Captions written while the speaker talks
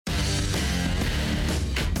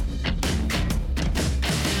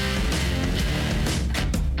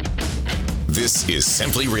This is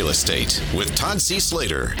Simply Real Estate with Todd C.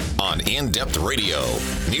 Slater on In-Depth Radio,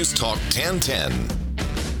 News Talk 1010.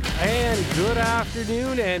 And good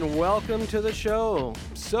afternoon and welcome to the show.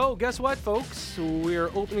 So guess what, folks? We're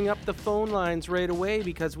opening up the phone lines right away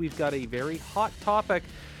because we've got a very hot topic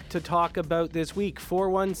to talk about this week.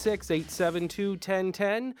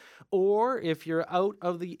 416-872-1010, or if you're out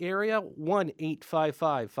of the area,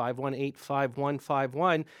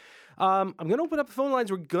 1-855-518-5151. I'm going to open up the phone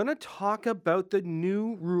lines. We're going to talk about the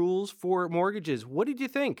new rules for mortgages. What did you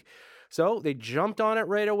think? So they jumped on it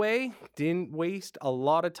right away, didn't waste a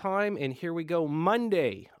lot of time, and here we go,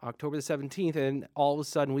 Monday, October the 17th, and all of a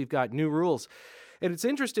sudden we've got new rules. And it's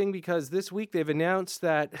interesting because this week they've announced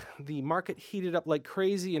that the market heated up like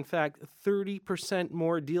crazy. In fact, 30%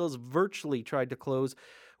 more deals virtually tried to close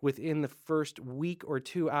within the first week or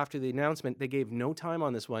two after the announcement. They gave no time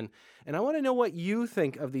on this one. And I want to know what you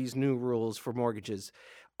think of these new rules for mortgages.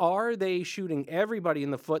 Are they shooting everybody in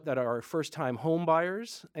the foot that are first-time home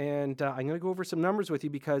buyers? And I'm going to go over some numbers with you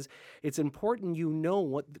because it's important you know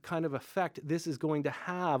what kind of effect this is going to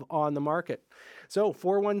have on the market. So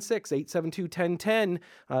 416-872-1010.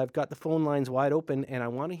 I've got the phone lines wide open, and I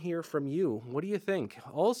want to hear from you. What do you think?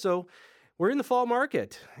 Also, we're in the fall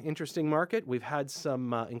market. Interesting market. We've had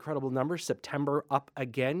some incredible numbers. September up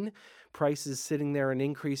again. Prices sitting there an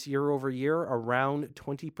increase year over year around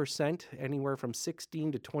 20%, anywhere from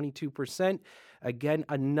 16 to 22%. Again,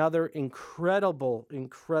 another incredible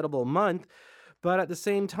month. But at the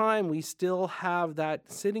same time, we still have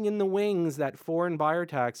that sitting in the wings, that foreign buyer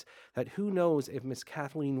tax that who knows if Miss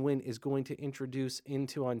Kathleen Wynne is going to introduce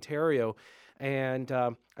into Ontario. And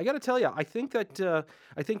I got to tell you, I think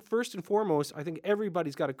first and foremost, I think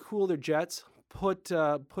everybody's got to cool their jets, put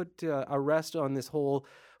a rest on this whole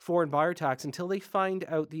foreign buyer tax until they find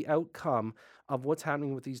out the outcome of what's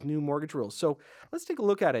happening with these new mortgage rules. So let's take a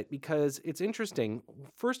look at it because it's interesting.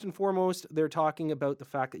 First and foremost, they're talking about the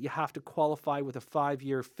fact that you have to qualify with a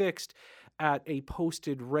 5-year fixed at a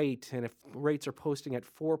posted rate. And if rates are posting at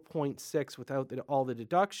 4.6 without all the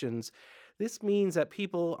deductions, this means that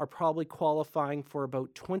people are probably qualifying for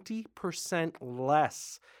about 20%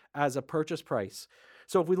 less as a purchase price.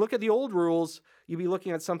 So if we look at the old rules, you'd be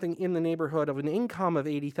looking at something in the neighborhood of an income of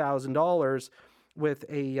 $80,000 with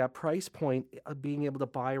a price point of being able to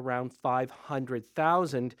buy around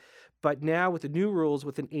 $500,000. But now with the new rules,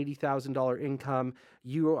 with an $80,000 income,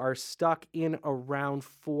 you are stuck in around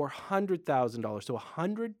 $400,000. So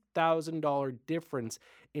 $100,000 difference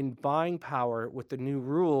in buying power with the new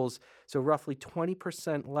rules, so roughly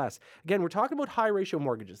 20% less. Again, we're talking about high ratio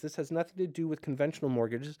mortgages. This has nothing to do with conventional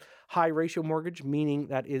mortgages. High ratio mortgage, meaning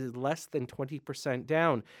that is less than 20%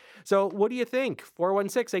 down. So what do you think?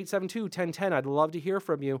 416-872-1010. I'd love to hear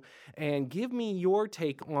from you and give me your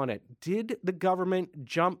take on it. Did the government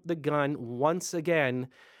jump the gun once again?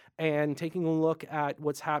 And taking a look at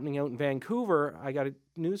what's happening out in Vancouver, I got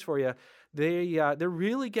news for you. They're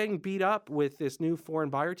really getting beat up with this new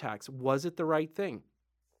foreign buyer tax. Was it the right thing?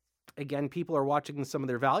 Again, people are watching some of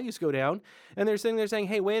their values go down, and they're sitting there saying,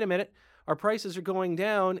 hey, wait a minute, our prices are going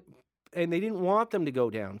down, and they didn't want them to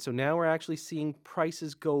go down. So now we're actually seeing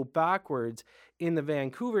prices go backwards in the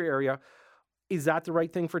Vancouver area. Is that the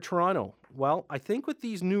right thing for Toronto? Well, I think with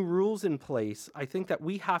these new rules in place, I think that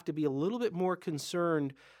we have to be a little bit more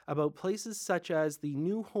concerned about places such as the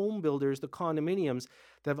new home builders, the condominiums,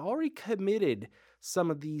 that have already committed some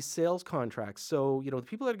of these sales contracts. So, the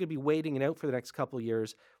people that are going to be waiting it out for the next couple of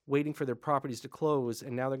years, waiting for their properties to close,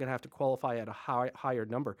 and now they're going to have to qualify at a higher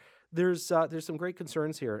number. There's some great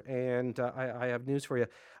concerns here, and I have news for you.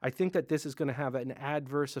 I think that this is going to have an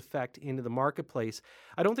adverse effect into the marketplace.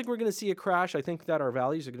 I don't think we're going to see a crash. I think that our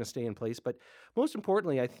values are going to stay in place. But most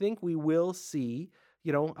importantly, I think we will see,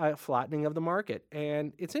 a flattening of the market.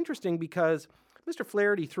 And it's interesting because Mr.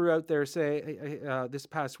 Flaherty threw out there, this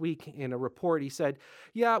past week in a report, he said,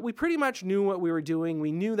 yeah, we pretty much knew what we were doing.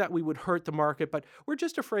 We knew that we would hurt the market, but we're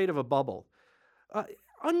just afraid of a bubble.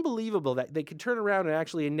 Unbelievable that they could turn around and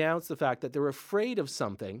actually announce the fact that they're afraid of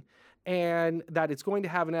something and that it's going to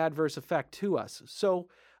have an adverse effect to us. So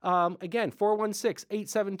again,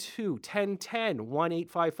 416-872-1010,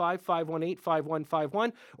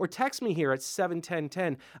 1-855-518-5151, or text me here at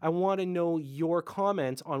 71010. I want to know your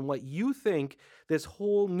comments on what you think this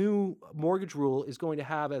whole new mortgage rule is going to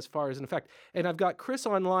have as far as an effect. And I've got Chris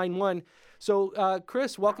on line one. So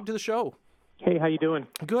Chris, welcome to the show. Hey, how you doing?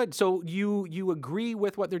 Good. So you agree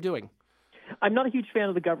with what they're doing? I'm not a huge fan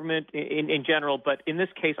of the government in general, but in this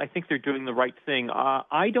case, I think they're doing the right thing.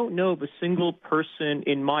 I don't know of a single person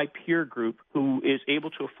in my peer group who is able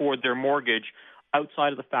to afford their mortgage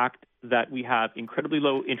outside of the fact that we have incredibly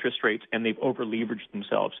low interest rates and they've over-leveraged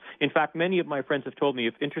themselves. In fact, many of my friends have told me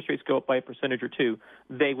if interest rates go up by a percentage or two,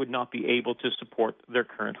 they would not be able to support their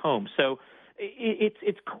current home. So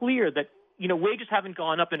it's clear that wages haven't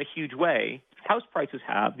gone up in a huge way. House prices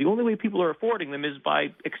have. The only way people are affording them is by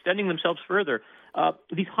extending themselves further.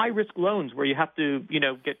 These high-risk loans where you have to,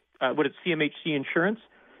 get CMHC insurance,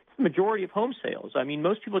 it's the majority of home sales. I mean,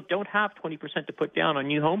 most people don't have 20% to put down on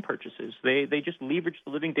new home purchases. They just leverage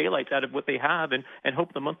the living daylights out of what they have and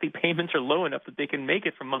hope the monthly payments are low enough that they can make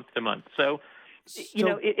it from month to month. So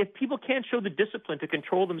if people can't show the discipline to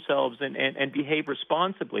control themselves and behave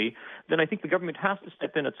responsibly, then I think the government has to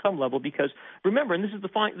step in at some level because, remember, and this is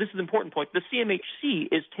the important point, the CMHC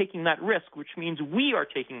is taking that risk, which means we are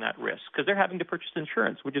taking that risk because they're having to purchase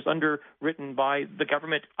insurance, which is underwritten by the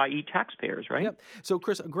government, i.e. taxpayers, right? Yep. So,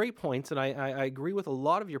 Chris, great points, and I agree with a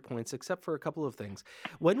lot of your points, except for a couple of things.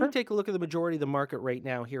 When we take a look at the majority of the market right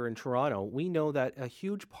now here in Toronto, we know that a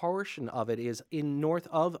huge portion of it is in north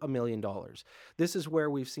of $1 million. This is where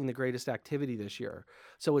we've seen the greatest activity this year.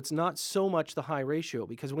 So it's not so much the high ratio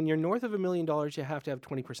because when you're north of $1 million, you have to have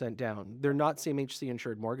 20% down. They're not CMHC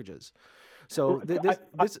insured mortgages. So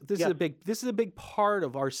this is a big part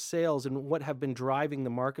of our sales and what have been driving the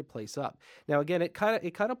marketplace up. Now again, it kind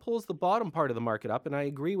of pulls the bottom part of the market up, and I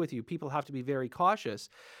agree with you. People have to be very cautious,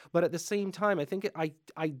 but at the same time, I think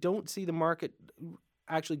I don't see the market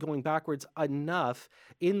actually going backwards enough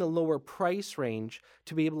in the lower price range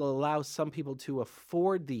to be able to allow some people to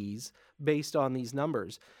afford these based on these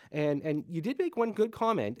numbers. And you did make one good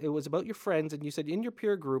comment. It was about your friends, and you said in your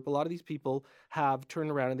peer group, a lot of these people have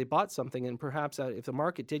turned around and they bought something, and perhaps if the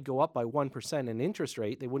market did go up by 1% in interest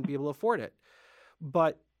rate, they wouldn't be able to afford it.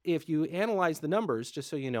 But if you analyze the numbers, just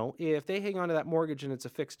so you know, if they hang on to that mortgage and it's a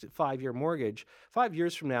fixed 5-year mortgage, 5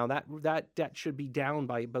 years from now, that debt should be down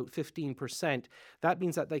by about 15%. That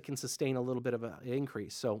means that they can sustain a little bit of an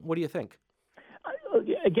increase. So what do you think?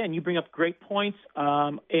 Again, you bring up great points,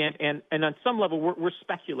 and on some level, we're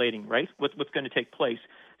speculating, right, what's going to take place.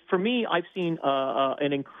 For me, I've seen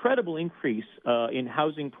an incredible increase in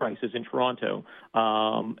housing prices in Toronto,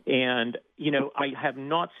 and I have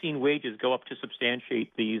not seen wages go up to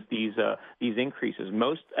substantiate these increases.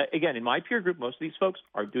 Again, in my peer group, most of these folks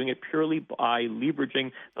are doing it purely by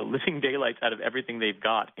leveraging the living daylights out of everything they've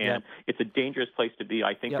got, and it's a dangerous place to be,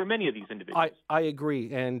 I think, for many of these individuals. I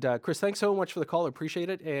agree, and Chris, thanks so much for the call. I appreciate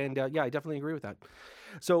it, and I definitely agree with that.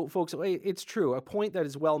 So, folks, it's true. A point that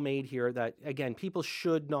is well made here that, again, people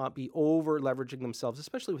should not be over leveraging themselves,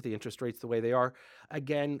 especially with the interest rates the way they are.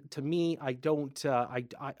 Again, to me, I'm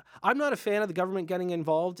not a fan of the government getting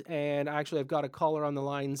involved. And actually, I've got a caller on the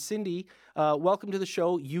line. Cindy, welcome to the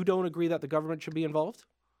show. You don't agree that the government should be involved?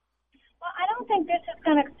 Well, I don't think this is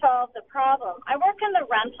going to solve the problem. I work in the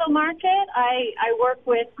rental market. I work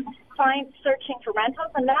with clients searching for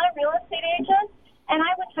rentals. I'm not a real estate agent. And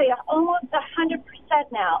I would say almost 100%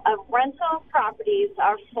 now of rental properties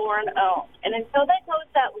are foreign-owned. And until they close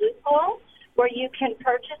that loophole where you can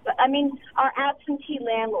purchase, our absentee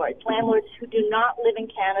landlords who do not live in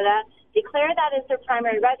Canada, declare that as their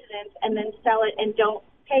primary residence and then sell it and don't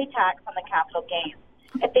pay tax on the capital gains.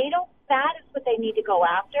 If they don't, that is what they need to go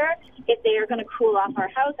after if they are going to cool off our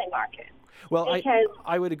housing market. Well,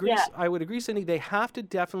 I would agree. Yeah. I would agree, Cindy. They have to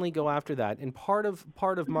definitely go after that. And part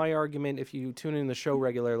of my argument, if you tune in the show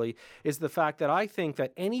regularly, is the fact that I think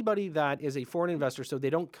that anybody that is a foreign investor, so they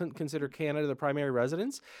don't consider Canada the primary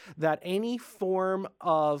residence, that any form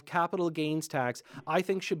of capital gains tax, I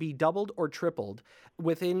think, should be doubled or tripled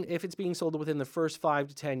if it's being sold within the first 5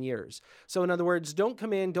 to 10 years. So in other words, don't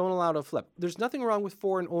come in, don't allow it to flip. There's nothing wrong with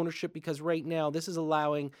foreign ownership because right now this is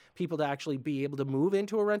allowing people to actually be able to move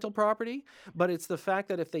into a rental property. But it's the fact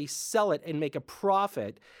that if they sell it and make a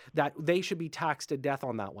profit, that they should be taxed to death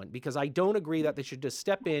on that one. Because I don't agree that they should just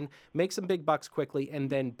step in, make some big bucks quickly, and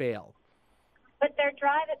then bail. But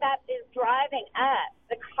that is driving up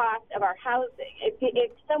the cost of our housing.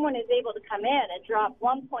 If someone is able to come in and drop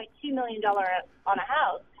 $1.2 million on a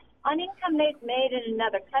house, on income they've made in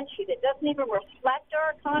another country that doesn't even reflect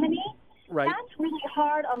our economy, right, that's really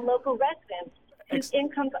hard on local residents whose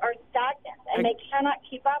incomes are stagnant and they cannot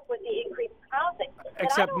keep up with the increased housing. But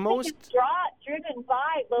I don't think it's driven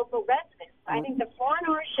by local residents. I think the foreign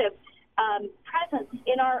ownership presence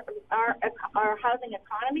in our housing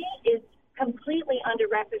economy is completely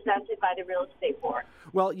underrepresented by the real estate board.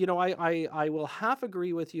 Well, I will half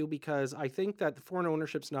agree with you because I think that the foreign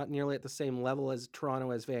ownership's not nearly at the same level as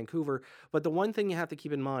Toronto, as Vancouver. But the one thing you have to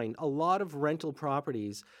keep in mind, a lot of rental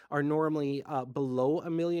properties are normally below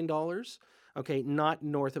 $1 million. Okay, not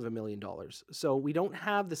north of $1 million. So we don't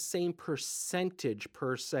have the same percentage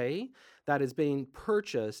per se that is being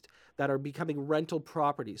purchased that are becoming rental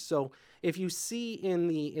properties. So if you see in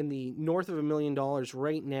the north of $1 million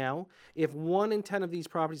right now, if 1 in 10 of these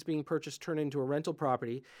properties being purchased turn into a rental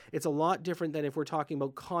property, it's a lot different than if we're talking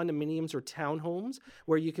about condominiums or townhomes,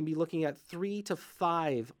 where you can be looking at 3 to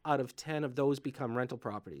 5 out of 10 of those become rental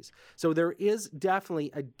properties. So there is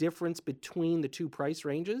definitely a difference between the two price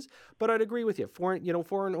ranges, but I'd agree with you.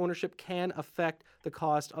 Foreign ownership can affect the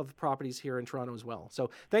cost of properties here in Toronto as well. So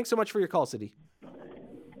thanks so much for your call, Cindy.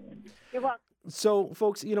 You're welcome. So,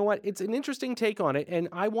 folks, you know what? It's an interesting take on it, and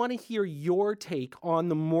I want to hear your take on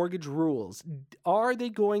the mortgage rules. Are they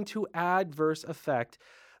going to adverse affect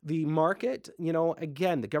the market?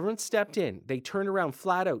 Again, the government stepped in. They turned around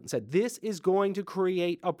flat out and said, this is going to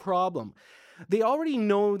create a problem. They already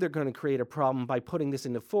know they're going to create a problem by putting this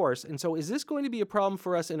into force. And so is this going to be a problem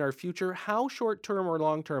for us in our future? How short-term or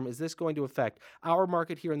long-term is this going to affect our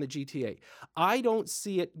market here in the GTA? I don't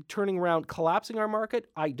see it turning around, collapsing our market.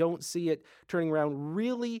 I don't see it turning around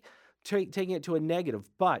really taking it to a negative.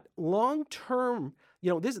 But long-term,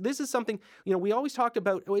 this is something, we always talked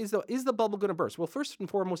about, is the bubble going to burst? Well, first and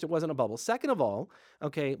foremost, it wasn't a bubble. Second of all,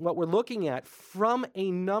 okay, what we're looking at from a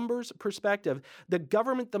numbers perspective, the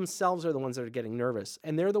government themselves are the ones that are getting nervous,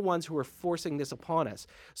 and they're the ones who are forcing this upon us.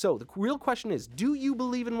 So the real question is, do you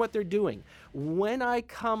believe in what they're doing? When I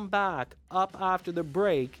come back up after the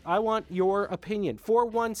break, I want your opinion.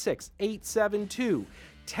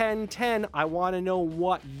 416-872-1010. I want to know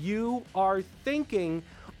what you are thinking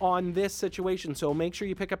on this situation. So make sure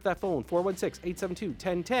you pick up that phone,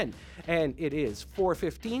 416-872-1010. And it is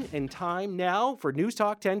 4:15 and time now for News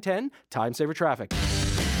Talk 1010, Time Saver Traffic.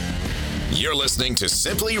 You're listening to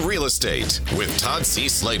Simply Real Estate with Todd C.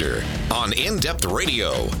 Slater on In-Depth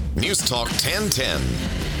Radio, News Talk 1010.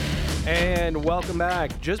 And welcome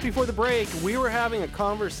back. Just before the break, we were having a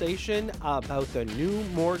conversation about the new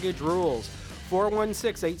mortgage rules.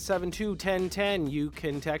 416-872-1010. You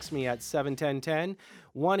can text me at 71010.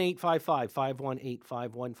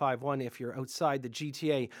 1-855-518-5151 if you're outside the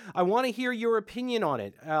GTA. I want to hear your opinion on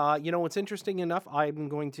it. It's interesting enough. I'm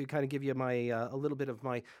going to kind of give you my a little bit of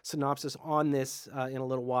my synopsis on this in a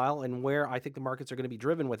little while and where I think the markets are going to be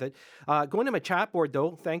driven with it. Going to my chat board,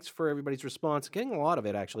 though, thanks for everybody's response. Getting a lot of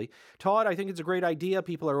it, actually. Todd, I think it's a great idea.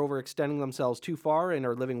 People are overextending themselves too far and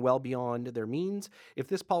are living well beyond their means. If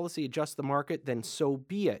this policy adjusts the market, then so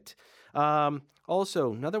be it.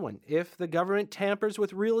 Also, another one, if the government tampers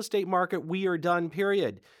with real estate market, we are done,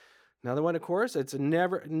 period. Another one, of course, it's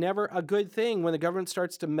never a good thing when the government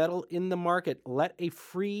starts to meddle in the market. Let a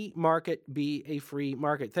free market be a free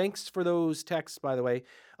market. Thanks for those texts, by the way.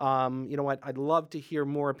 You know what? I'd love to hear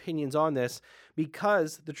more opinions on this,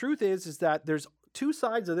 because the truth is that there's two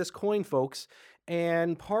sides of this coin, folks.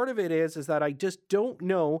 And part of it is that I just don't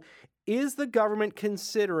know, is the government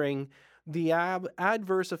considering the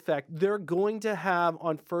adverse effect they're going to have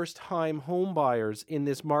on first-time home buyers in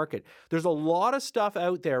this market? There's a lot of stuff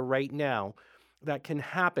out there right now that can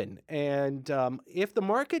happen. And if the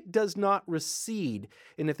market does not recede,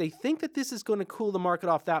 and if they think that this is going to cool the market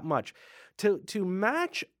off that much, to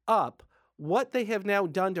match up what they have now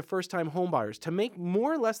done to first-time home buyers, to make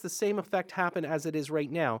more or less the same effect happen as it is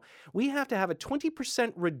right now, we have to have a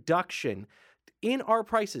 20% reduction in our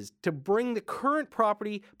prices to bring the current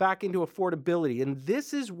property back into affordability. And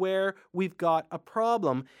this is where we've got a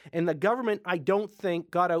problem. And the government, I don't think,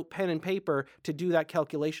 got out pen and paper to do that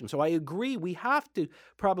calculation. So I agree, we have to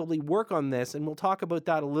probably work on this, and we'll talk about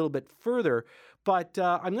that a little bit further. But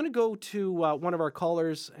I'm going to go to one of our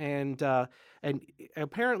callers, and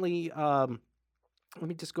apparently... let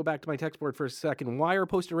me just go back to my text board for a second. Why are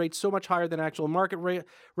posted rates so much higher than actual market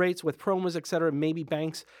rates with promos, et cetera? Maybe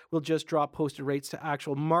banks will just drop posted rates to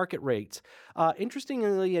actual market rates.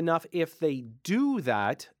 Interestingly enough, if they do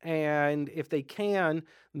that, and if they can,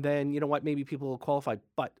 then you know what, maybe people will qualify.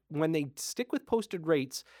 But when they stick with posted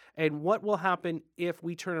rates, and what will happen if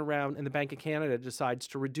we turn around and the Bank of Canada decides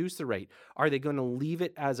to reduce the rate? Are they going to leave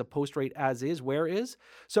it as a post rate as is, where is?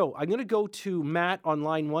 So I'm going to go to Matt on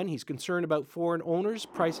line one. He's concerned about foreign owners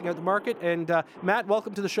pricing out the market. And Matt,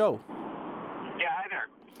 welcome to the show. Yeah, hi there.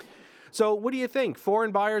 So what do you think?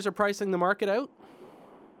 Foreign buyers are pricing the market out?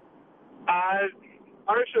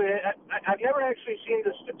 Partially, I've never actually seen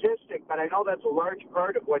the statistic, but I know that's a large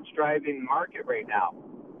part of what's driving the market right now.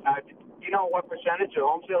 Do you know what percentage of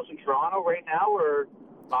home sales in Toronto right now are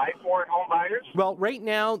by foreign home buyers? Well, right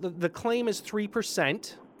now, the claim is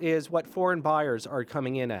 3%. is what foreign buyers are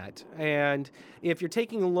coming in at. And if you're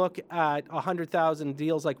taking a look at 100,000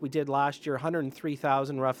 deals like we did last year,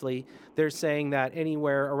 103,000 roughly, they're saying that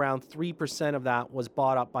anywhere around 3% of that was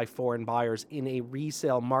bought up by foreign buyers in a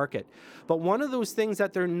resale market. But one of those things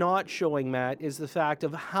that they're not showing, Matt, is the fact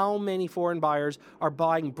of how many foreign buyers are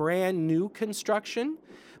buying brand new construction,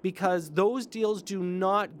 because those deals do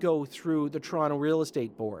not go through the Toronto Real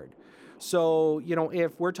Estate Board. So,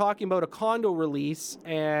 if we're talking about a condo release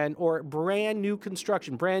or brand new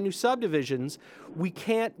construction, brand new subdivisions, we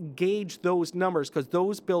can't gauge those numbers because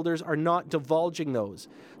those builders are not divulging those.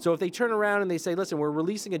 So if they turn around and they say, listen, we're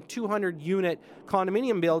releasing a 200-unit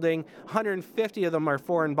condominium building, 150 of them are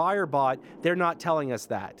foreign buyer bought, they're not telling us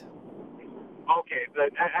that. Okay,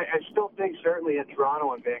 but I still think certainly in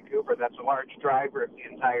Toronto and Vancouver, that's a large driver of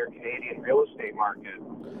the entire Canadian real estate market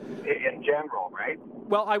in general, right?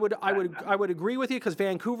 Well, I would agree with you because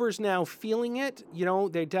Vancouver's now feeling it.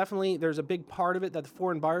 There's a big part of it that the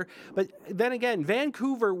foreign buyer. But then again,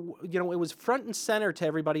 Vancouver, it was front and center to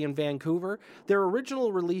everybody in Vancouver. Their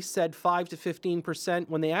original release said 5 to 15%.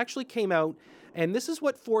 When they actually came out, and this is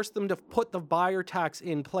what forced them to put the buyer tax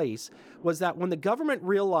in place, was that when the government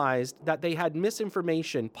realized that they had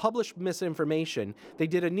published misinformation, they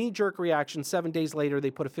did a knee-jerk reaction. 7 days later, they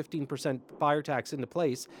put a 15% buyer tax into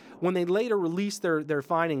place. When they later released their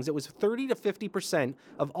findings, it was 30 to 50%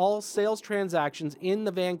 of all sales transactions in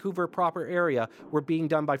the Vancouver proper area were being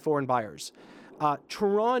done by foreign buyers.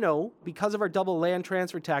 Toronto, because of our double land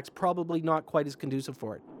transfer tax, probably not quite as conducive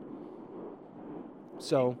for it.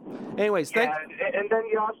 So, anyways, and then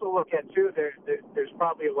you also look at, too, there's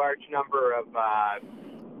probably a large number of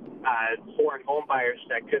foreign home buyers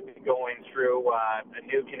that could be going through a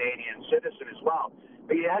new Canadian citizen as well.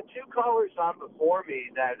 But you had two callers on before me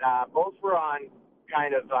that both were on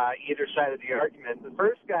kind of either side of the argument. The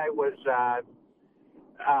first guy was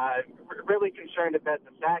really concerned about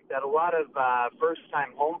the fact that a lot of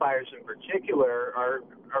first-time home buyers in particular are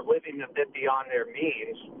living a bit beyond their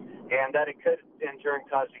means, and that it could in turn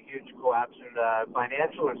cause a huge collapse in the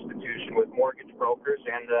financial institution with mortgage brokers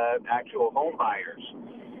and the actual home buyers.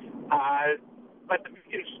 But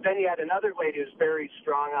then you had another lady who's very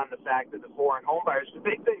strong on the fact that the foreign home buyers, the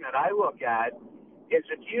big thing that I look at is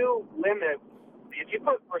if you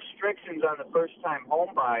put restrictions on the first-time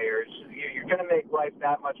home buyers, you're going to make life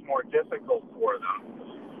that much more difficult for them.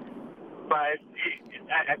 But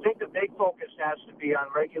I think the big focus has to be on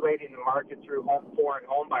regulating the market through foreign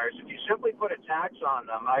home buyers. If you simply put a tax on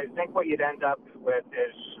them, I think what you'd end up with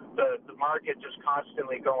is the market just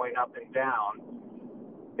constantly going up and down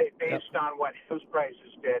based on what house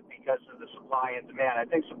prices did because of the supply and demand. I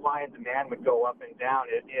think supply and demand would go up and down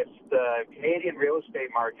if the Canadian real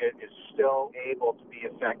estate market is still able to be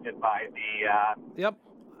affected by the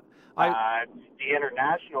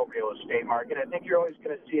international real estate market. I think you're always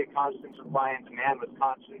going to see a constant supply and demand with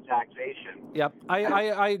constant taxation. Yep.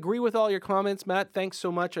 I agree with all your comments, Matt. Thanks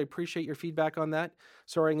so much. I appreciate your feedback on that.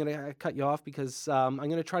 Sorry, I'm going to cut you off because I'm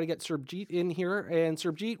going to try to get Surbjeet in here. And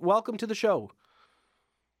Surbjeet, welcome to the show.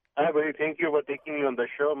 Hi, buddy. Thank you for taking me on the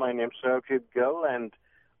show. My name's Surbjeet Gill, and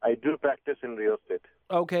I do practice in real estate.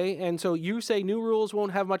 Okay, and so you say new rules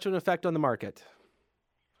won't have much of an effect on the market?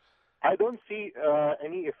 I don't see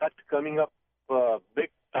any effect coming up big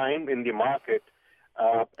time in the market,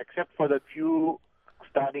 except for the few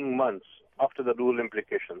starting months after the rule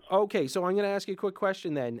implications. Okay, so I'm going to ask you a quick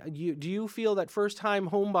question then. Do you feel that first-time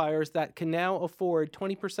home buyers that can now afford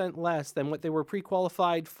 20% less than what they were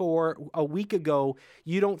pre-qualified for a week ago,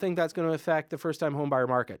 you don't think that's going to affect the first-time home buyer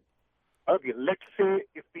market? Okay, let's say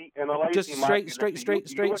if we analyze just the market...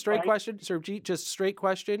 straight question, Surbjeet, just straight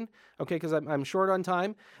question, okay, because I'm short on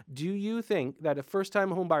time. Do you think that a first-time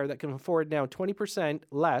home buyer that can afford now 20%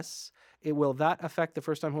 less, will that affect the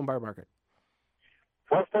first-time home buyer market?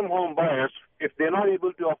 First-time home buyers, if they're not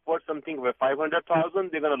able to afford something over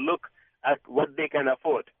 $500,000, they're going to look at what they can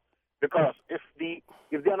afford. Because if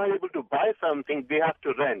they're not able to buy something, they have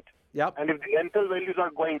to rent. Yep. And if the rental values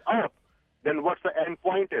are going up, then what's the end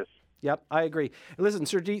point is? Yep, I agree. Listen,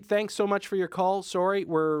 Surbjeet, thanks so much for your call. Sorry,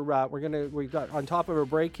 we've got on top of a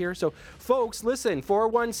break here. So, folks, listen,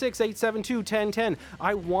 416-872-1010.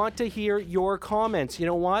 I want to hear your comments. You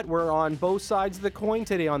know what? We're on both sides of the coin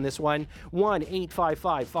today on this one.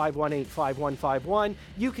 1-855-518-5151.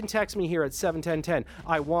 You can text me here at 71010.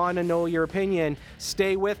 I want to know your opinion.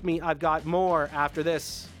 Stay with me. I've got more after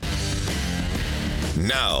this.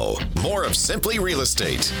 Now, more of Simply Real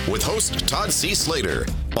Estate with host Todd C. Slater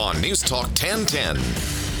on News Talk 1010.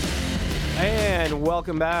 And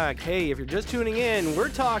welcome back. Hey, if you're just tuning in, we're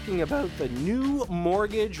talking about the new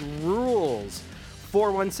mortgage rules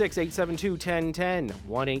 416-872-1010,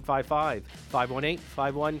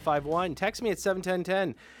 1-855-518-5151. Text me at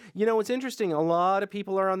 71010. You know, it's interesting. A lot of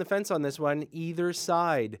people are on the fence on this one, either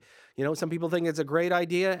side. You know, some people think it's a great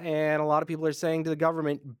idea, and a lot of people are saying to the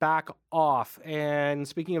government, back off. And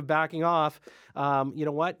speaking of backing off, you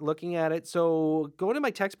know what? Looking at it. So go to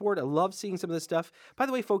my text board. I love seeing some of this stuff. By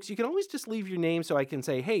the way, folks, you can always just leave your name so I can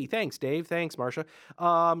say, hey, thanks, Dave. Thanks, Marcia.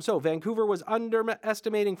 So Vancouver was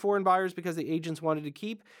underestimating foreign buyers because the agents wanted to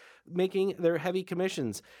keep making their heavy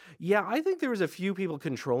commissions. Yeah, I think there was a few people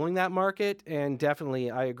controlling that market, and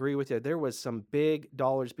definitely I agree with you. There was some big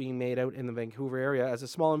dollars being made out in the Vancouver area. As a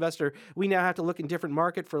small investor, we now have to look in different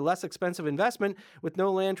market for less expensive investment with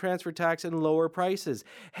no land transfer tax and lower prices.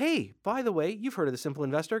 Hey, by the way, you've heard of The Simple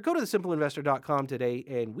Investor. Go to thesimpleinvestor.com today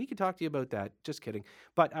and we can talk to you about that. Just kidding.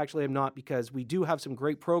 But actually I'm not, because we do have some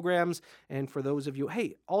great programs. And for those of you,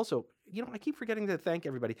 hey, also, you know, I keep forgetting to thank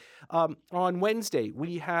everybody. On Wednesday,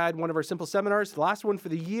 we had one of our Simple seminars, the last one for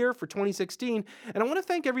the year for 2016. And I want to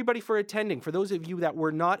thank everybody for attending. For those of you that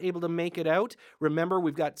were not able to make it out, remember,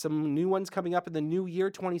 we've got some new ones coming up in the new year,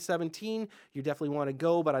 2017. You definitely want to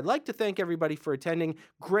go. But I'd like to thank everybody for attending.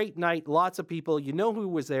 Great night. Lots of people. You know who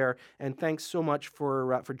was there. And thanks so much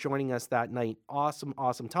for joining us that night. Awesome,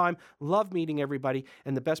 awesome time. Love meeting everybody.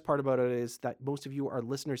 And the best part about it is that most of you are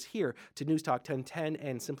listeners here to News Talk 1010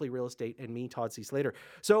 and Simply Real Estate, and me, Todd C. Slater.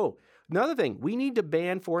 So another thing, we need to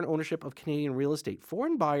ban foreign ownership of Canadian real estate.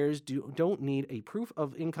 Foreign buyers don't need a proof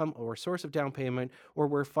of income or source of down payment or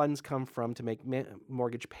where funds come from to make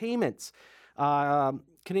mortgage payments.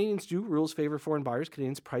 Canadians do. Rules favor foreign buyers.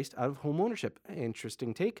 Canadians priced out of home ownership.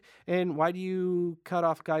 Interesting take. And why do you cut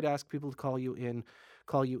off a guy to ask people to call you in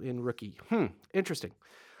rookie? Interesting.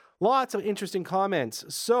 Lots of interesting comments.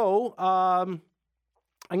 So,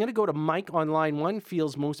 I'm going to go to Mike on line one.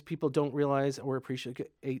 Feels most people don't realize or appreciate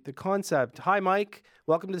the concept. Hi, Mike.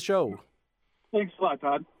 Welcome to the show. Thanks a lot,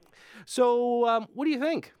 Todd. So what do you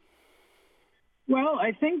think? Well,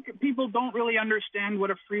 I think people don't really understand what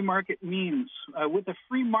a free market means. With a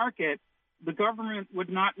free market, the government would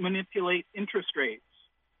not manipulate interest rates.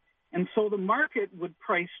 And so the market would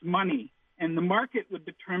price money, and the market would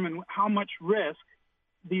determine how much risk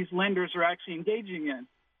these lenders are actually engaging in.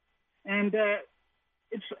 And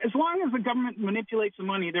it's as long as the government manipulates the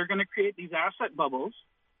money, they're going to create these asset bubbles,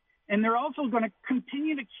 and they're also going to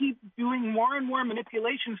continue to keep doing more and more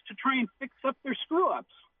manipulations to try and fix up their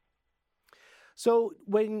screw-ups. So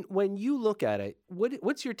when you look at it,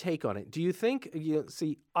 what's your take on it? Do you think,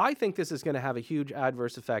 I think this is going to have a huge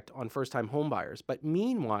adverse effect on first-time home buyers. But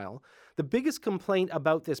meanwhile, the biggest complaint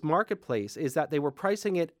about this marketplace is that they were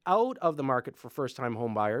pricing it out of the market for first-time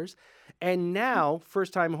home buyers. And now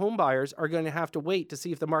first-time home buyers are going to have to wait to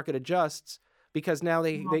see if the market adjusts, because now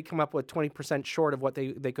they come up with 20% short of what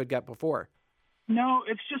they could get before. No,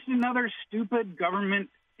 it's just another stupid government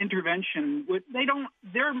intervention.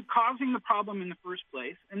 They're causing the problem in the first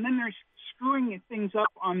place, and then they're screwing things up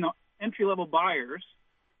on the entry-level buyers.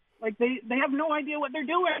 Like they have no idea what they're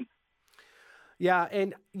doing. Yeah,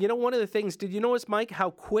 and you know, one of the things, did you notice, Mike, how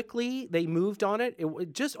quickly they moved on it? It was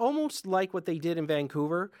just almost like what they did in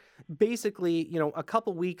Vancouver. Basically, you know, a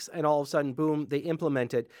couple weeks and all of a sudden, boom, they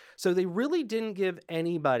implement it. So they really didn't give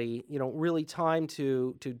anybody, you know, really time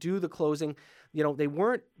to do the closing. You know, they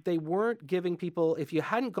weren't giving people, if you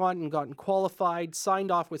hadn't gotten qualified, signed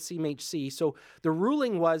off with CMHC. So the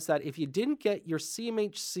ruling was that if you didn't get your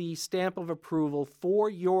CMHC stamp of approval for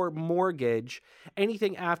your mortgage,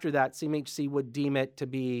 anything after that, CMHC would deem it to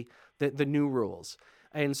be the new rules.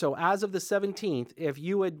 And so as of the 17th, if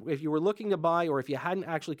you were looking to buy, or if you hadn't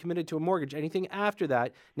actually committed to a mortgage, anything after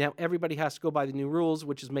that, now everybody has to go by the new rules,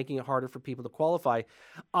 which is making it harder for people to qualify.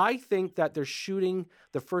 I think that they're shooting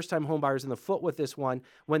the first-time home buyers in the foot with this one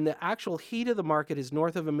when the actual heat of the market is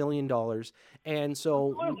north of $1 million. And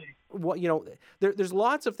so, there's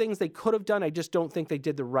lots of things they could have done. I just don't think they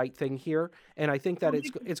did the right thing here. And I think that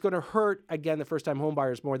it's going to hurt, again, the first-time home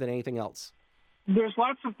buyers more than anything else. There's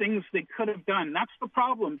lots of things they could have done. That's the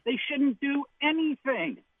problem. They shouldn't do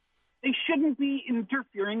anything. They shouldn't be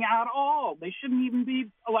interfering at all. They shouldn't even be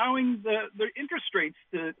allowing the interest rates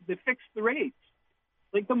to fix the rates.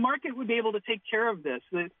 Like, the market would be able to take care of this.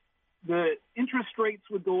 The interest rates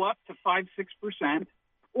would go up to 5-6%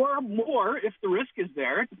 or more if the risk is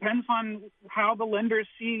there. It depends on how the lenders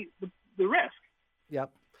see the risk.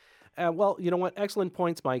 Yep. Well, you know what? Excellent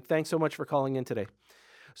points, Mike. Thanks so much for calling in today.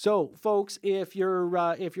 So, folks, if you're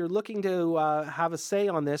looking to have a say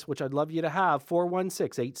on this, which I'd love you to have,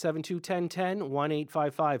 416-872-1010,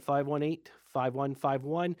 1-855-518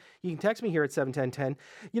 5151. You can text me here at 71010.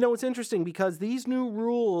 You know, it's interesting because these new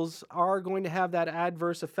rules are going to have that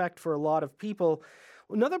adverse effect for a lot of people.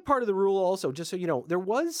 Another part of the rule also, just so you know, there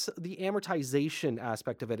was the amortization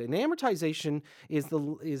aspect of it. And amortization is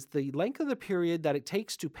the length of the period that it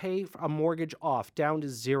takes to pay a mortgage off down to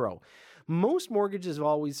zero. Most mortgages have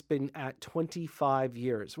always been at 25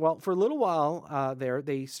 years. Well, for a little while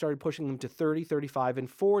they started pushing them to 30, 35, and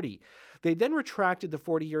 40. They then retracted the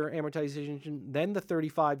 40-year amortization, then the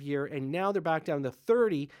 35-year, and now they're back down to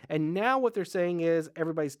 30. And now what they're saying is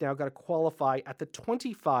everybody's now got to qualify at the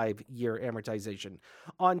 25-year amortization.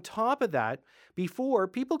 On top of that, before,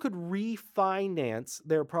 people could refinance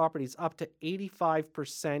their properties up to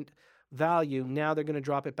 85% value. Now they're going to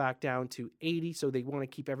drop it back down to 80, so they want to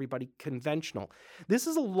keep everybody conventional. This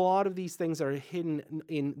is a lot of these things that are hidden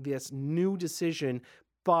in this new decision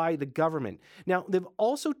by the government. Now, they've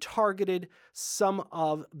also targeted some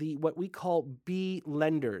of the what we call B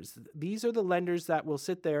lenders. These are the lenders that will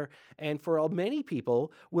sit there and for many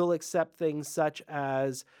people will accept things such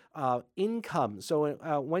as income. So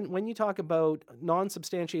when you talk about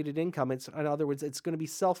non-substantiated income, it's, in other words, it's going to be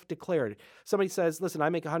self-declared. Somebody says, listen, I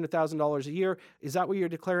make $100,000 a year. Is that what you're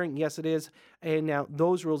declaring? Yes, it is. And now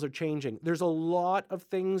those rules are changing. There's a lot of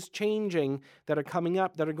things changing that are coming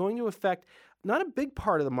up that are going to affect not a big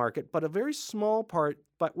part of the market, but a very small part,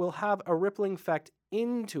 but will have a rippling effect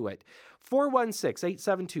into it.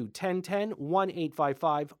 416-872-1010,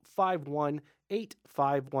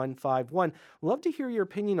 1-855-518-5151. Love to hear your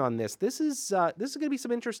opinion on this. This is going to be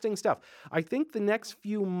some interesting stuff. I think the next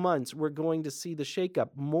few months we're going to see the shakeup.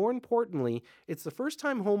 More importantly, it's the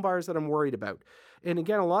first-time home buyers that I'm worried about. And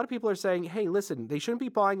again, a lot of people are saying, hey, listen, they shouldn't be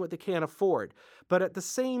buying what they can't afford. But at the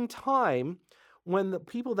same time, when the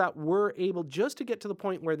people that were able just to get to the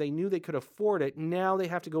point where they knew they could afford it, now they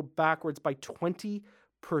have to go backwards by 20%.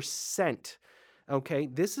 Okay,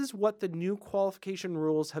 this is what the new qualification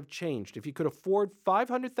rules have changed. If you could afford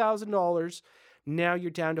 $500,000, now you're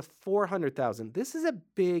down to $400,000. This is a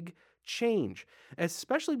big change,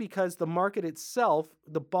 especially because the market itself,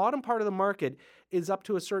 the bottom part of the market, is up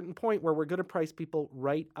to a certain point where we're going to price people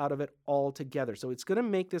right out of it altogether. So it's going to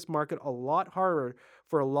make this market a lot harder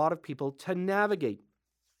for a lot of people to navigate.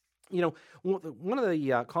 You know, one of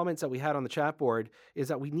the comments that we had on the chat board is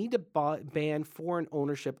that we need to ban foreign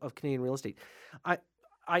ownership of Canadian real estate.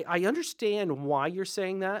 I understand why you're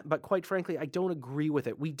saying that, but quite frankly, I don't agree with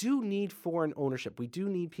it. We do need foreign ownership. We do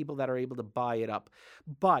need people that are able to buy it up.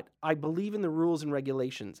 But I believe in the rules and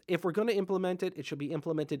regulations. If we're going to implement it, it should be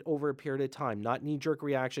implemented over a period of time, not knee-jerk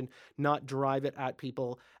reaction, not drive it at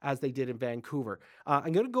people as they did in Vancouver.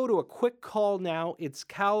 I'm going to go to a quick call now. It's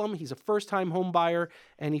Callum. He's a first-time home buyer,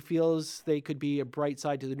 and he feels they could be a bright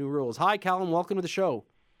side to the new rules. Hi, Callum. Welcome to the show.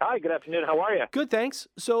 Hi, good afternoon. How are you? Good, thanks.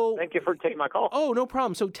 So, thank you for taking my call. Oh, no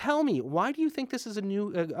problem. So tell me, why do you think this is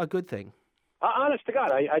a good thing? Honest to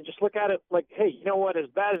God, I just look at it like, hey, you know what? As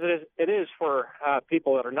bad as it is for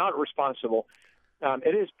people that are not responsible,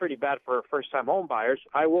 it is pretty bad for first-time home buyers.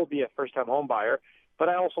 I will be a first-time home buyer, but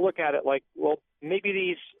I also look at it like, well, maybe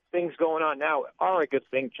these things going on now are a good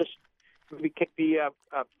thing. Just maybe kick the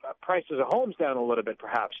prices of homes down a little bit,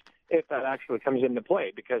 perhaps, if that actually comes into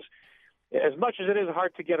play, because as much as it is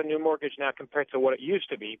hard to get a new mortgage now compared to what it used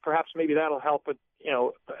to be, perhaps maybe that'll help with,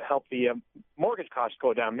 help the mortgage costs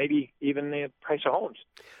go down, maybe even the price of homes,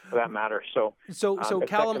 for that matter. So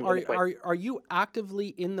Callum, are you actively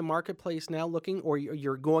in the marketplace now looking, or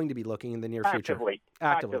you're going to be looking in the near future?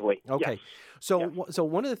 Actively. Okay. Yes. So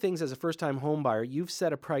one of the things as a first-time home buyer, you've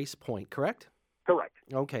set a price point, correct? Correct.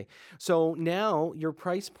 Okay. So now your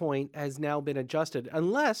price point has now been adjusted,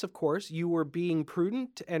 unless, of course, you were being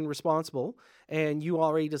prudent and responsible and you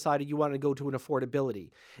already decided you wanted to go to an affordability.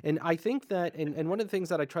 And I think that, and one of the things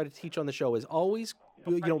that I try to teach on the show is always,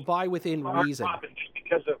 buy within reason. Just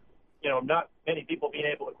because of, not many people being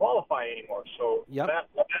able to qualify anymore. So that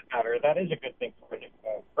matter, that is a good thing for a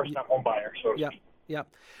first-time home buyer, so to speak. Yeah.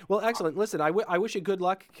 Well, excellent. Listen, I wish you good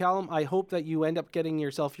luck, Callum. I hope that you end up getting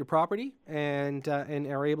yourself your property and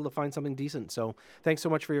are able to find something decent. So thanks so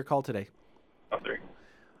much for your call today.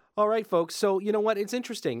 All right, folks. So you know what? It's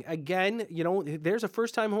interesting. Again, there's a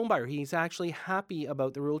first-time home buyer. He's actually happy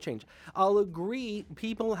about the rule change. I'll agree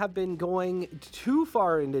people have been going too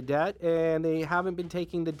far into debt and they haven't been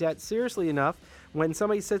taking the debt seriously enough. When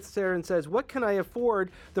somebody sits there and says, what can I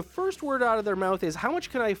afford? The first word out of their mouth is, how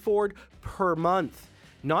much can I afford per month?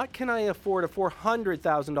 Not can I afford a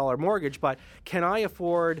 $400,000 mortgage, but can I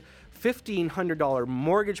afford $1,500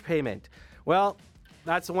 mortgage payment? Well,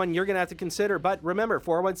 that's the one you're going to have to consider. But remember,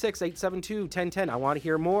 416-872-1010. I want to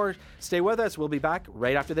hear more. Stay with us. We'll be back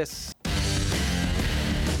right after this.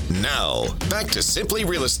 Now, back to Simply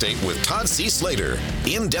Real Estate with Todd C. Slater.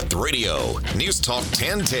 In-depth radio. News Talk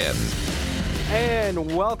 1010.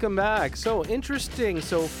 And welcome back. So interesting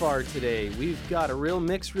so far today. We've got a real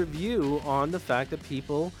mixed review on the fact that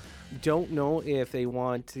people don't know if they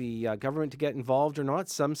want the government to get involved or not.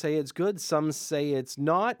 Some say it's good. Some say it's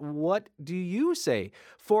not. What do you say?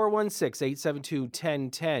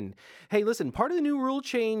 416-872-1010. Hey, listen, part of the new rule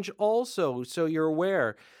change also, so you're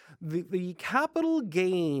aware, the capital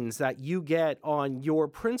gains that you get on your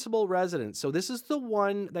principal residence. So this is the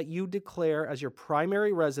one that you declare as your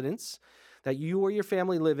primary residence that you or your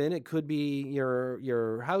family live in. It could be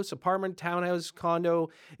your house, apartment, townhouse,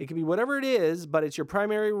 condo. It could be whatever it is, but it's your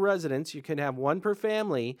primary residence. You can have one per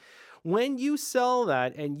family. When you sell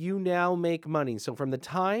that and you now make money, so from the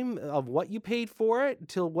time of what you paid for it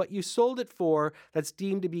till what you sold it for, that's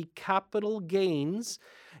deemed to be capital gains.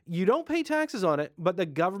 You don't pay taxes on it, but the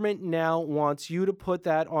government now wants you to put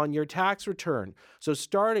that on your tax return. So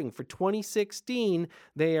starting for 2016,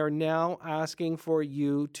 they are now asking for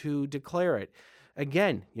you to declare it.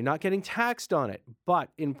 Again, you're not getting taxed on it, but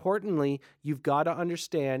importantly, you've got to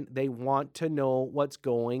understand they want to know what's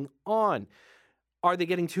going on. Are they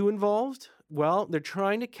getting too involved? Well, they're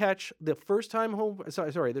trying to catch the first-time home.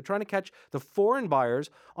 Sorry, they're trying to catch the foreign buyers.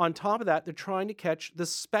 On top of that, they're trying to catch the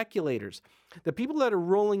speculators, the people that are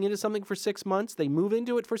rolling into something for 6 months. They move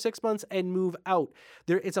into it for 6 months and move out.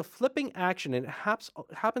 It's a flipping action, and it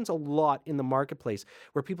happens a lot in the marketplace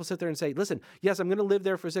where people sit there and say, "Listen, yes, I'm going to live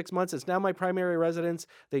there for 6 months. It's now my primary residence."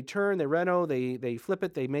 They turn, they reno, they flip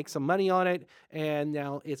it, they make some money on it, and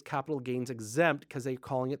now it's capital gains exempt because they're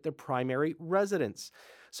calling it their primary residence.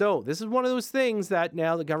 So this is one of those things that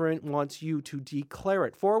now the government wants you to declare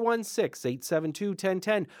it.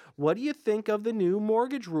 416-872-1010. What do you think of the new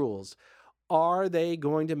mortgage rules? Are they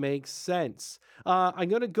going to make sense? I'm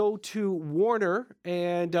going to go to Warner.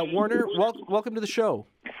 And Warner, welcome to the show.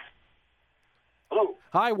 Hello.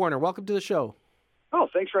 Hi, Warner. Welcome to the show. Oh,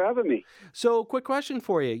 thanks for having me. So quick question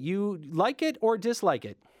for you. You like it or dislike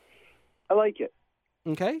it? I like it.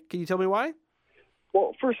 Okay. Can you tell me why?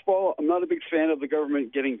 Well, first of all, I'm not a big fan of the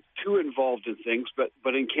government getting too involved in things, but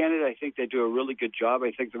in Canada, I think they do a really good job.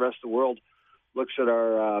 I think the rest of the world looks at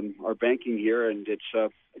our banking here, and it's a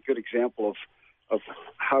good example of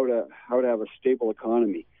how to have a stable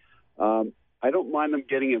economy. I don't mind them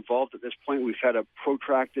getting involved at this point. We've had a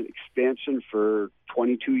protracted expansion for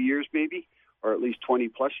 22 years, maybe, or at least 20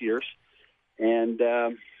 plus years, and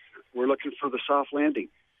we're looking for the soft landing.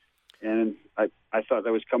 And I thought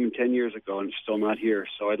that was coming 10 years ago, and it's still not here.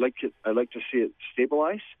 So I'd like to see it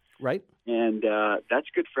stabilize. Right. And that's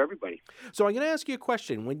good for everybody. So I'm going to ask you a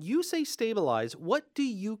question. When you say stabilize, what do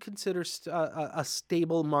you consider a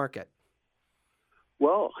stable market?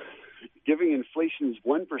 Well, giving inflation is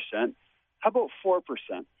 1%. How about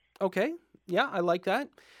 4%? Okay. Yeah, I like that.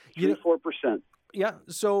 4%. Yeah,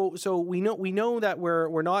 so we know that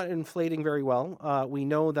we're not inflating very well. We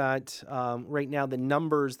know that right now the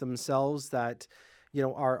numbers themselves that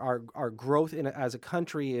our growth as a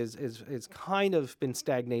country is kind of been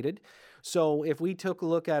stagnated. So if we took a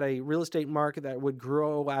look at a real estate market that would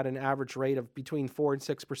grow at an average rate of between 4% and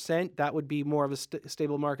 6%, that would be more of a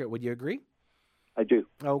stable market. Would you agree? I do.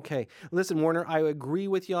 Okay. Listen, Warner, I agree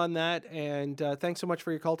with you on that, and thanks so much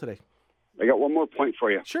for your call today. I got one more point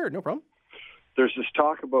for you. Sure, no problem. There's this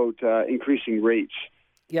talk about increasing rates.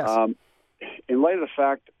 Yes. In light of the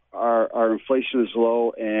fact our inflation is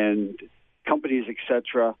low and companies,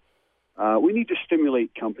 etc., we need to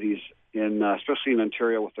stimulate companies, especially in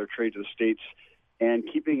Ontario with their trade to the States. And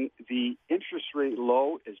keeping the interest rate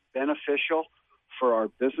low is beneficial for our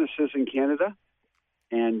businesses in Canada.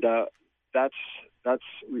 And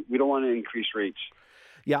we don't want to increase rates.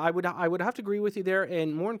 Yeah, I would have to agree with you there.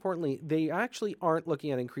 And more importantly, they actually aren't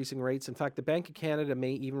looking at increasing rates. In fact, the Bank of Canada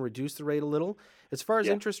may even reduce the rate a little. As far as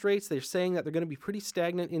interest rates, they're saying that they're going to be pretty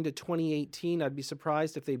stagnant into 2018. I'd be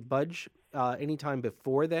surprised if they budge anytime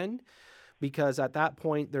before then, because at that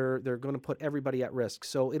point, they're going to put everybody at risk.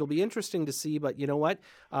 So it'll be interesting to see. But you know what?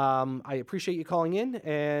 I appreciate you calling in,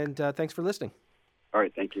 and thanks for listening. All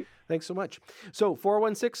right, thank you. Thanks so much. So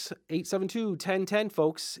 416-872-1010,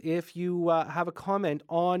 folks, if you have a comment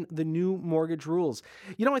on the new mortgage rules.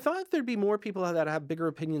 I thought there'd be more people that have bigger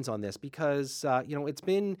opinions on this because, it's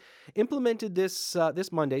been implemented this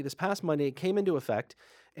past Monday. It came into effect.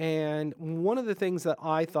 And one of the things that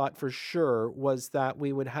I thought for sure was that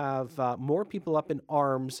we would have more people up in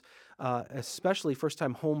arms, especially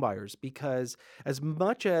first-time homebuyers, because as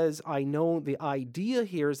much as I know the idea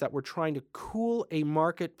here is that we're trying to cool a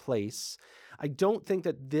marketplace, I don't think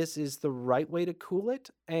that this is the right way to cool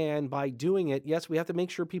it. And by doing it, yes, we have to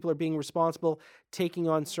make sure people are being responsible, taking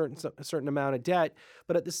on a certain amount of debt.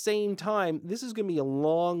 But at the same time, this is going to be a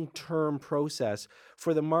long-term process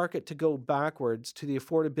for the market to go backwards to the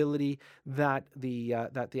affordability that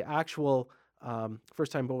the actual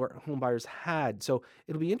first-time home buyers had. So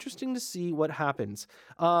it'll be interesting to see what happens.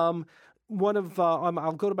 I'll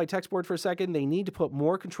go to my text board for a second. They need to put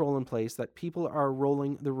more control in place that people are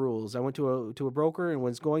rolling the rules. I went to a broker and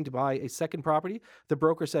was going to buy a second property. The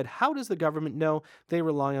broker said, "How does the government know?" They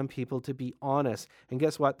rely on people to be honest. And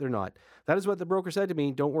guess what? They're not. That is what the broker said to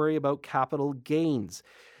me. Don't worry about capital gains.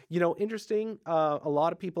 Interesting. A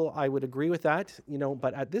lot of people, I would agree with that,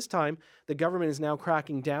 but at this time, the government is now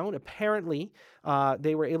cracking down. Apparently,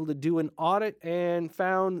 they were able to do an audit and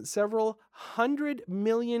found several $100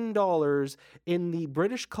 million in the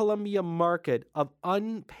British Columbia market of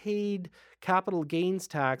unpaid capital gains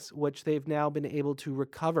tax, which they've now been able to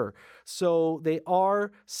recover. So they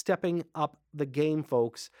are stepping up the game,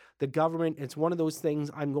 folks. The government, it's one of those things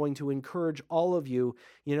I'm going to encourage all of you.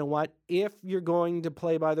 You know what? If you're going to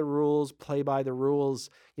play by the rules, play by the rules.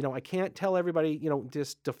 I can't tell everybody,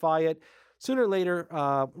 just defy it. Sooner or later,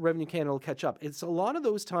 Revenue Canada will catch up. It's a lot of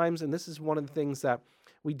those times, and this is one of the things that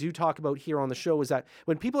we do talk about here on the show, is that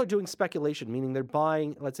when people are doing speculation, meaning they're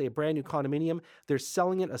buying, let's say, a brand new condominium, they're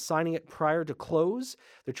selling it, assigning it prior to close.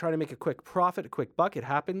 They're trying to make a quick profit, a quick buck. It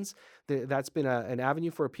happens. That's been an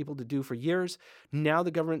avenue for people to do for years. Now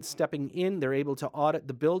the government's stepping in. They're able to audit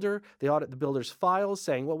the builder. They audit the builder's files,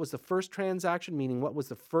 saying what was the first transaction, meaning what was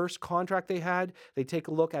the first contract they had. They take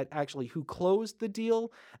a look at actually who closed the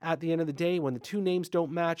deal. At the end of the day, when the two names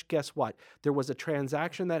don't match, guess what? There was a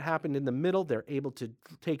transaction that happened in the middle. They're able to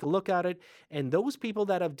take a look at it. And those people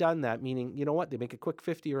that have done that, meaning, you know what, they make a quick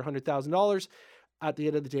 $50,000 or $100,000, at the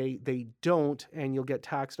end of the day, they don't, and you'll get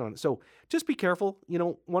taxed on it. So just be careful.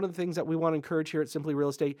 One of the things that we want to encourage here at Simply Real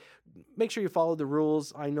Estate, make sure you follow the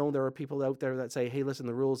rules. I know there are people out there that say, hey, listen,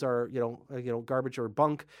 the rules are, garbage or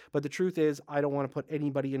bunk. But the truth is, I don't want to put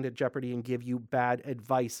anybody into jeopardy and give you bad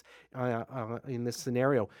advice in this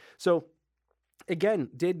scenario. So again,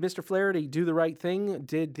 did Mr. Flaherty do the right thing?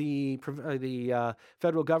 Did the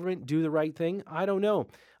federal government do the right thing? I don't know.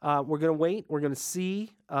 We're going to wait. We're going to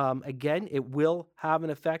see. Again, it will have an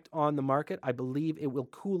effect on the market. I believe it will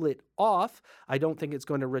cool it off. I don't think it's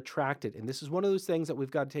going to retract it. And this is one of those things that we've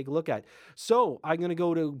got to take a look at. So I'm going to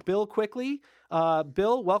go to Bill quickly.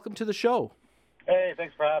 Bill, welcome to the show. Hey,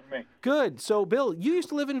 thanks for having me. Good. So, Bill, you used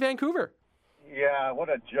to live in Vancouver. Yeah, what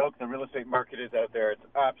a joke the real estate market is out there. It's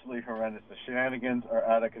absolutely horrendous. The shenanigans are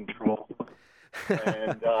out of control.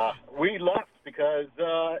 And we left because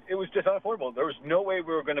it was just unaffordable. There was no way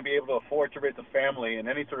we were going to be able to afford to raise a family in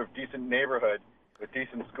any sort of decent neighborhood with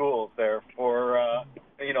decent schools there for,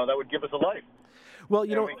 that would give us a life. Well,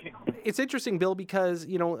 it's interesting, Bill, because,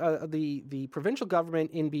 the provincial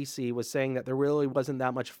government in BC was saying that there really wasn't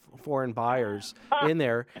that much foreign buyers in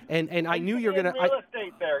there. And I knew you're going to... real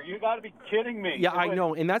estate there. You got to be kidding me. Yeah, I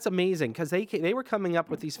know. And that's amazing because they were coming up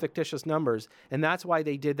with these fictitious numbers. And that's why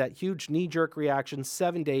they did that huge knee-jerk reaction,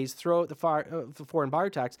 7 days, throw out the foreign buyer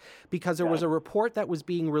tax, because there was a report that was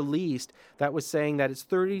being released that was saying that it's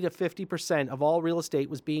 30 to 50% of all real estate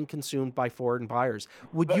was being consumed by foreign buyers.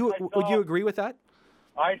 Would you agree with that?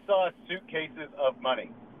 I saw suitcases of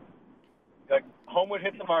money. Like, home would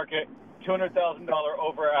hit the market, $200,000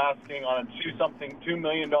 over asking on a $2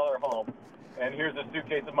 million home, and here's a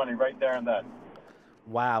suitcase of money right there and then.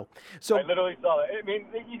 Wow. So I literally saw that. I mean,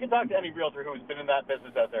 you can talk to any realtor who's been in that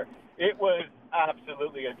business out there. It was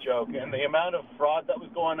absolutely a joke, and the amount of fraud that was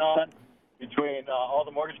going on between all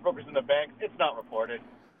the mortgage brokers and the banks, it's not reported.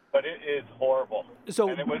 But it is horrible.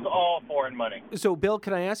 And it was all foreign money. So, Bill,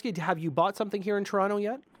 can I ask you, have you bought something here in Toronto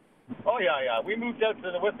yet? Oh, yeah. We moved out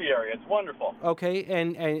to the Whitby area. It's wonderful. Okay.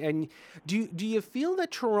 And do you feel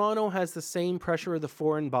that Toronto has the same pressure of the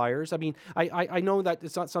foreign buyers? I mean, I know that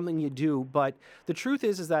it's not something you do, but the truth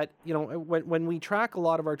is that, when we track a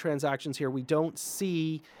lot of our transactions here, we don't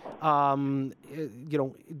see, do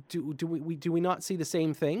we not see the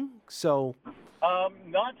same thing? So...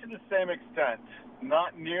 not to the same extent.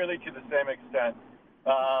 Not nearly to the same extent.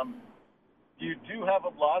 You do have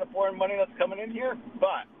a lot of foreign money that's coming in here,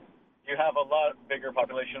 but you have a lot bigger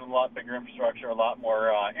population, a lot bigger infrastructure, a lot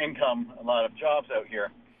more income, a lot of jobs out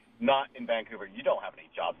here. Not in Vancouver. You don't have any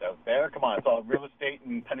jobs out there. Come on, it's all real estate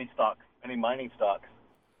and penny mining stocks.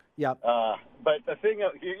 Yeah. But the thing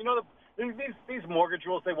out here, these mortgage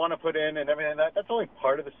rules they want to put in and everything, that's only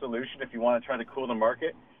part of the solution if you want to try to cool the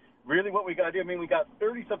market. Really what we got to do, we got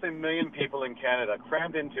 30-something million people in Canada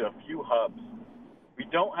crammed into a few hubs. We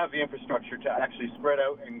don't have the infrastructure to actually spread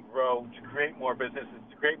out and grow, to create more businesses,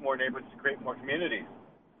 to create more neighborhoods, to create more communities.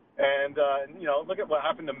 And, look at what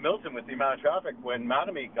happened to Milton with the amount of traffic when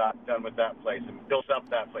Mattamy got done with that place and built up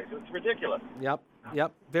that place. It's ridiculous. Yep.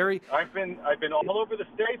 Very. I've been all over the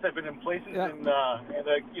States. I've been in places you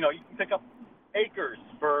can pick up acres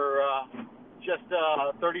for just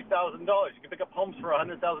 $30,000. You can pick up homes for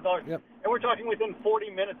 $100,000. Yep. And we're talking within 40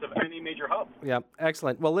 minutes of any major hub. Yep.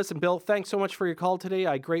 Excellent. Well, listen, Bill, thanks so much for your call today.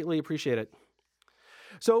 I greatly appreciate it.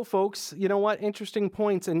 So, folks, you know what? Interesting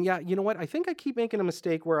points. And yeah, you know what? I think I keep making a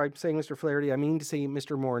mistake where I'm saying Mr. Flaherty. I mean to say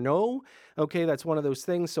Mr. Morneau. Okay, that's one of those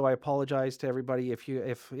things. So I apologize to everybody if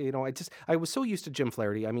I was so used to Jim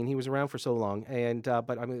Flaherty. I mean, he was around for so long, and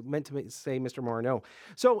but I meant to say Mr. Morneau.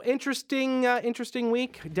 So interesting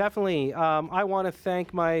week, definitely. I want to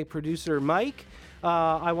thank my producer Mike.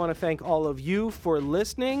 I want to thank all of you for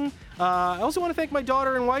listening. I also want to thank my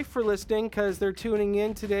daughter and wife for listening because they're tuning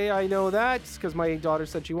in today. I know that because my daughter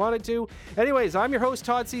said she wanted to. Anyways, I'm your host,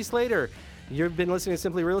 Todd C. Slater. You've been listening to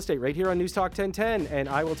Simply Real Estate right here on News Talk 1010, and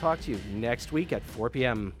I will talk to you next week at 4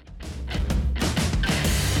 p.m.